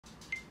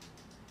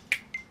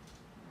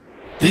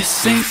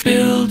This ain't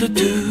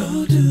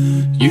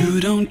build-a-do. You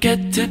don't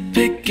get to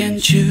pick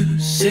and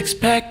choose.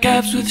 Six-pack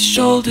abs with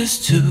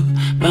shoulders too,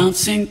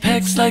 bouncing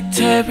pecs like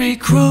Terry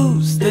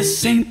Crews.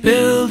 This ain't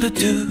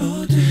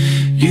build-a-do.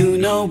 You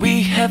know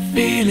we have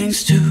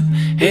feelings too.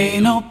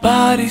 Ain't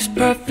nobody's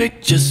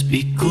perfect, just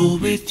be cool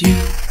with you.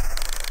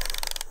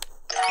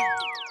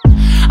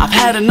 I've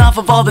had enough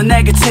of all the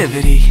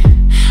negativity.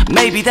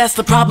 Maybe that's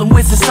the problem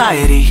with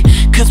society,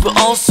 'cause we're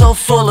all so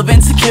full of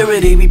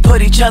insecurity. We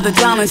put each other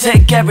down and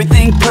take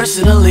everything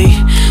personally.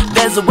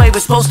 There's a way we're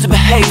supposed to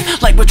behave,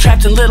 like we're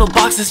trapped in little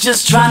boxes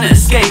just trying to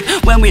escape.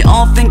 When we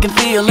all think and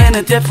feel in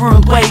a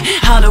different way,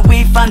 how do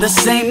we find the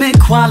same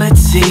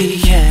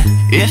equality? Yeah.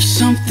 If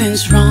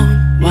something's wrong,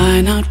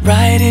 why not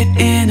write it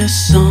in a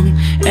song?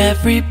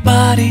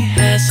 Everybody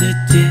has a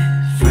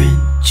different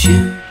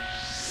tune.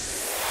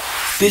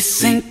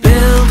 This ain't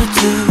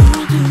build-a-do.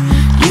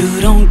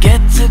 You don't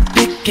get to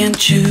pick and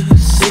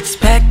choose.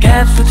 Six-pack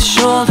abs with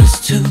shoulders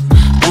too,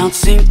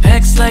 bouncing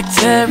pecs like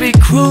Terry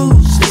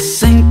Crews.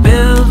 This ain't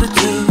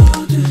build-a-do.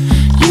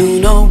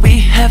 You know we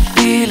have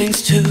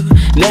feelings too.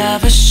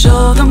 Never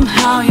show them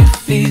how you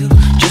feel,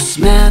 just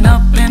man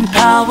up and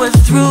power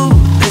through.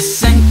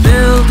 This ain't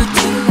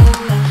build-a-do.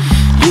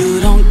 You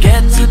don't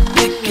get to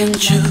pick and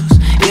choose.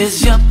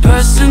 Is your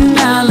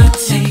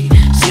personality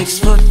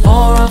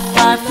 6'4" or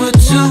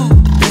 5'2"?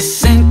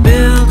 This ain't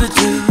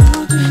build-a-do.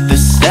 The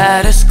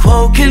status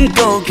quo can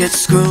go get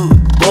screwed.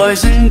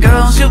 Boys and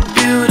girls, you're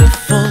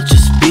beautiful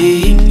just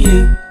being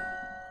you.